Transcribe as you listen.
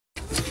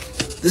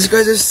This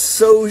guy's a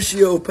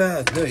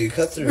SOO-SHIO-Path. No, you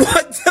cut through.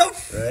 What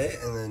the right?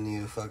 And then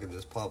you fucking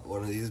just pop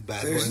one of these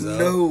bad boys out. There's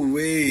no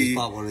way. You just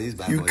pop one of these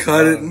bad boys out. You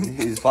cut it. You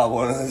just pop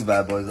one of these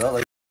bad boys out.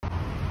 Like.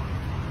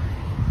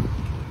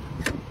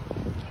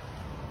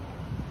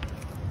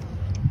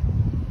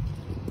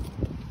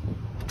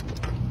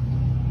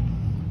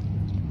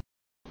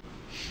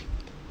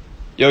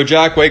 Yo,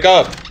 Jack, wake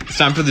up. It's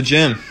time for the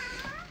gym.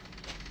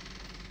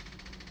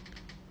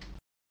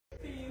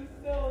 Please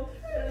don't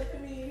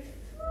hurt me.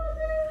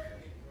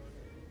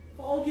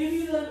 I'll give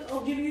you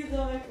the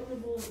like the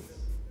bullets.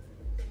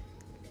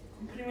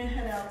 I'm putting my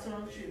head out so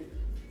don't shoot.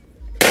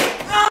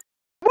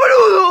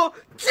 ¡Boludo!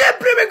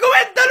 ¡Siempre me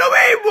comenta lo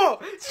mismo!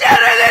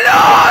 ¡Cierren el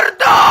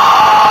orto!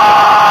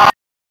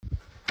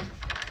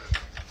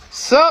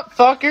 Sup,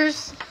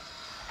 fuckers?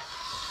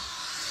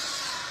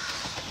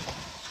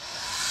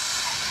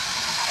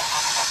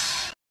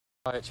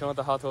 Alright, chilling at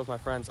the hot tub with my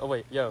friends. Oh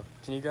wait, yo,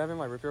 can you grab me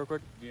my root beer real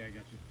quick? Yeah, I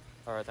got you.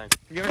 Alright, thanks.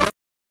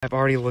 I've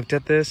already looked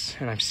at this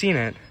and I've seen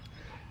it,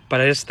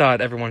 but I just thought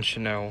everyone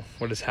should know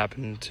what has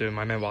happened to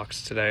my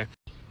mailbox today.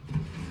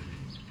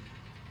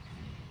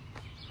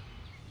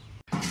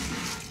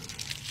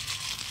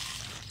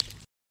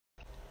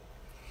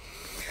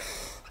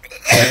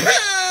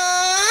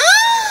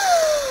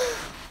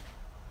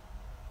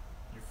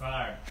 You're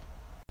fired.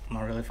 Am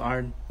I really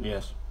fired?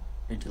 Yes.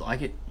 Did you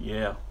like it?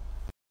 Yeah.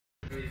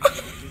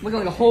 Look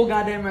like a whole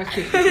goddamn rice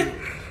cake.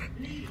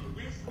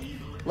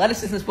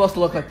 Lettuce isn't supposed to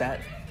look like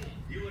that.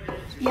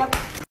 Yep.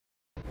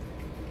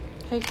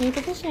 Hey, can you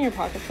put this in your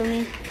pocket for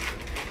me?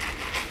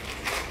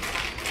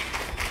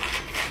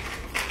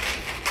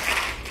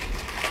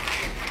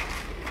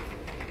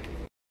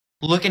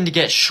 Looking to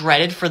get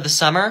shredded for the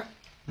summer?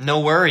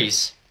 No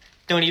worries.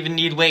 Don't even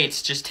need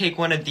weights, just take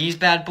one of these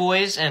bad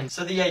boys and...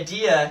 So the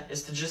idea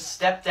is to just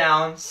step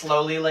down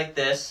slowly like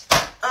this.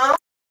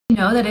 You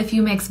know that if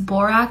you mix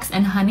borax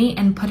and honey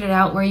and put it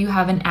out where you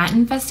have an ant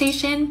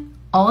infestation,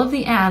 all of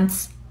the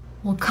ants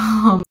will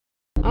come.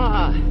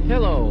 Ah,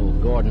 hello,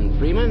 Gordon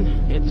Freeman.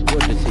 It's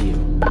good to see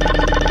you.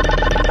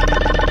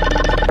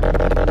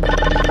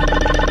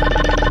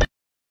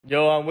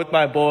 Yo, I'm with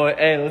my boy.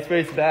 Hey, let's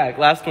race back.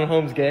 Last one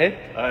home's gay?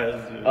 Alright,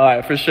 let's do it.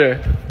 Alright, for sure.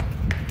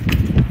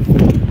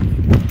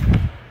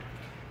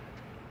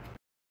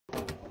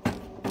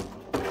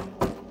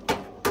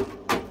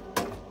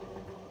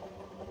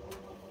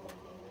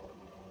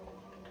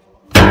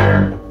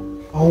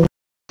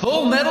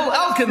 Full Metal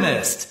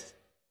Alchemist!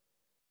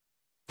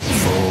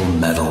 Full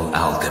Metal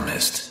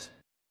Alchemist.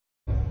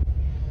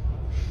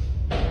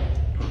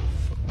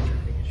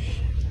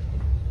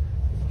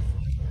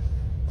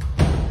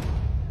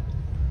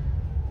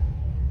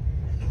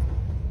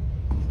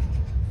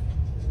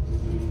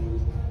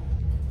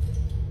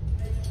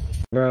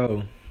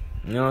 Bro,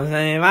 you know what I'm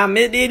saying? If I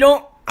admit this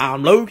joint,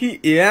 I'm low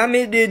key. If I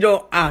admit this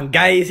joint, I'm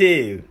gay as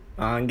hell.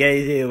 I'm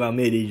gay as hell if I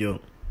admit this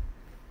joint.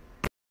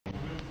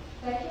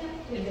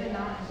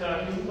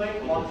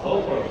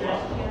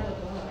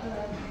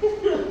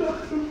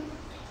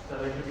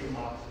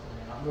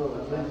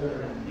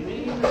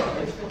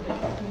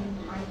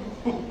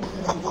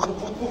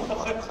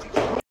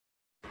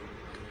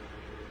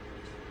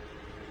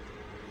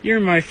 You're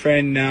my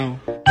friend now.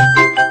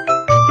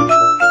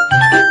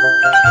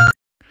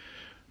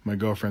 My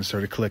girlfriend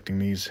started collecting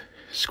these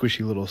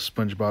squishy little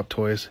SpongeBob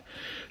toys.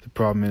 The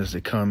problem is they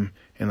come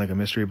in like a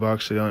mystery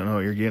box, so you don't know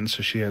what you're getting.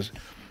 So she has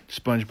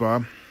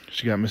SpongeBob,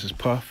 she got Mrs.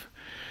 Puff,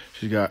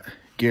 she's got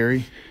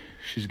Gary,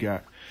 she's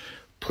got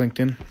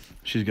Plankton,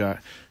 she's got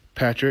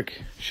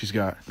Patrick, she's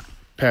got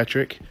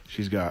Patrick,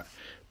 she's got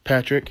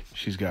Patrick,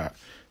 she's got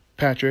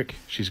Patrick,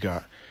 she's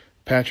got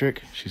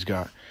Patrick, she's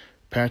got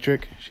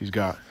Patrick, she's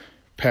got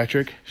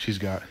Patrick, she's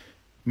got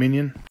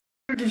Minion.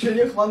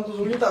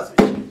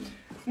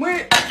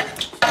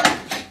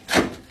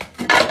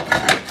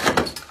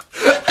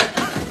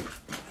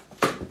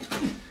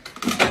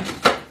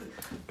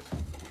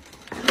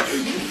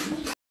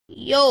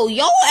 Yo,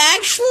 y'all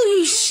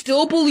actually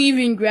still believe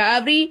in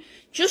gravity?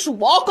 Just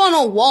walk on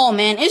a wall,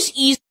 man. It's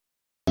easy.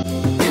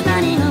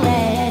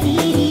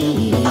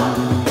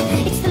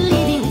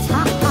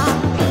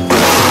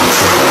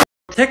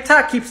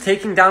 TikTok keeps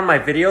taking down my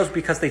videos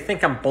because they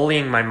think I'm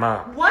bullying my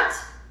mom. What?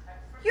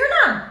 You're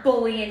not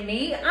bullying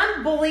me.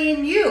 I'm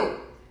bullying you.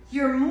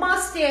 Your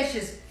mustache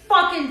is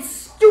fucking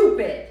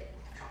stupid.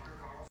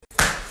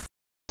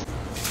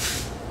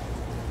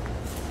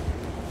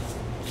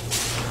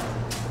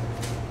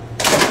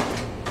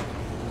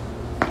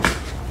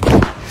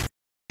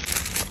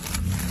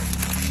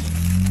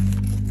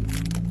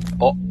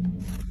 Oh.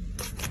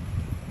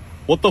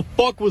 What the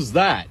fuck was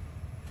that?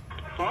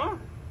 Huh?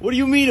 What do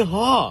you mean,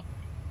 huh?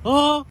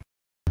 Huh?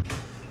 That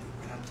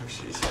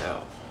thirsty as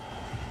hell.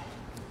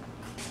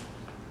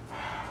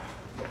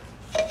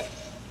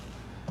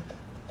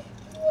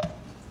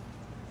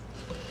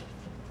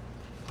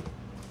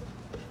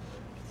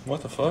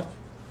 What the fuck?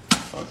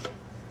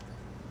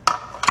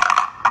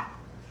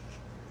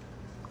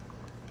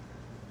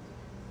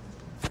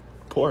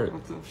 Pour it.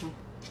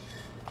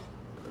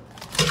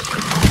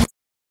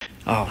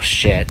 Oh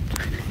shit.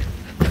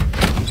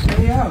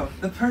 Hey, yo,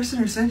 the person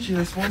who sent you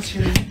this wants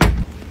you to...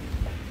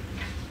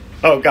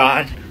 Oh,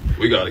 God.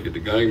 We gotta get the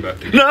gang back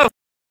together. No!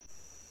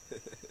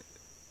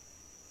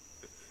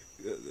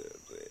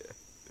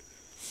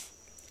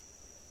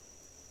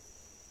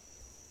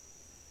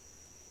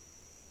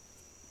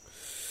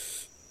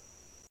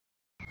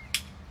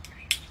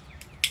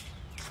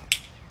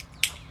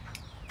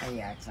 Oh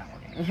yeah, it's not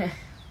working.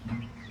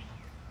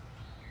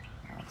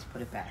 Now let's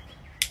put it back.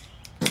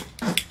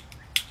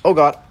 Oh,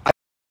 God.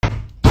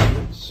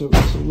 So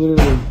it's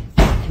literally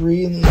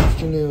 3 in the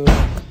afternoon,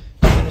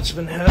 and it's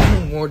been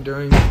happening more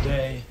during the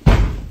day,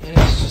 and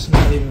it's just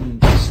not even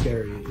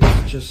scary.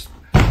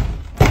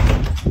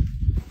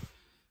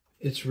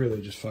 It's really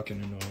just fucking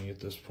annoying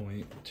at this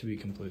point, to be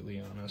completely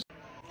honest.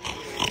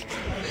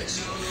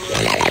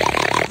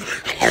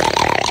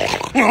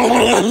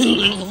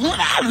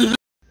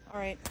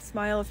 Alright,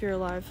 smile if you're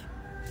alive.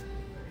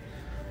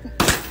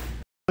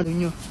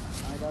 Aruñó.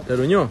 ¿Te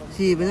aruñó?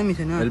 Sí, pero me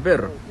hizo nada. ¿El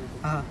perro?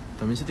 Ajá.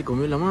 También se te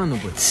comió la mano,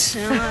 pues.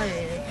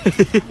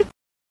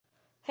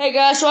 Hey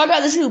guys, so I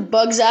got this new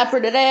bug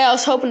zapper today. I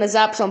was hoping to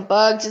zap some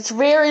bugs. It's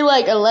very,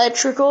 like,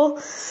 electrical.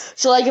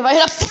 So, like, if I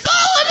hit a...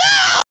 Oh,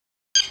 no!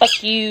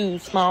 Fuck you,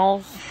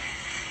 Smalls.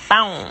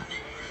 Bow.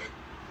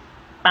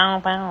 Bow,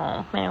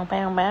 bow, bow,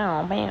 bow,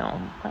 bow,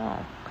 bow,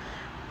 bow.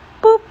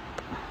 Boop.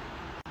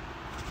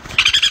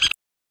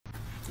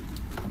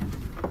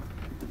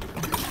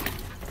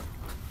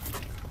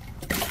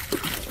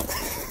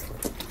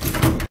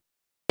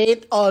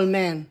 Hate all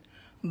men,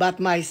 but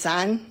my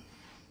son,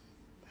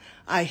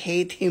 I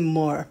hate him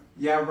more.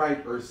 Yeah,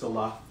 right,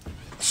 Ursula.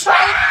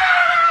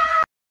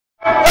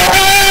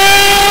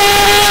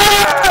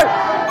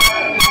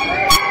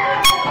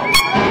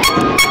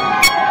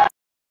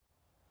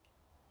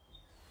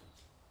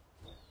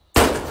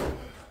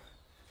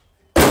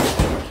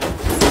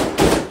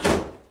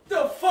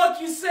 The fuck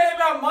you say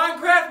about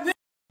Minecraft?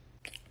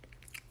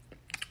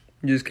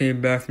 Just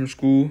came back from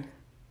school,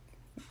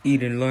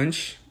 eating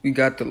lunch. We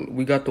got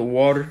the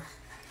water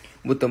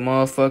with the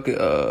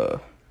motherfucker.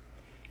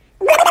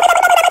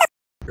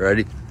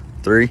 Ready?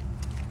 3,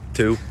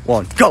 2,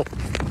 1, go!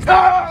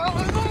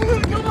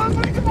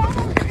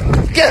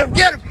 Get him!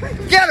 Get him!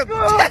 Get him!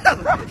 Get him!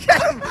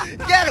 Get him!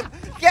 Get him!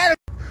 Get him!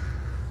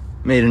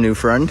 Made a new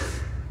friend.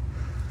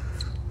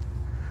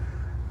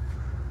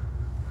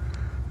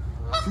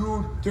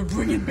 Dude, they're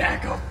bringing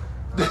back up.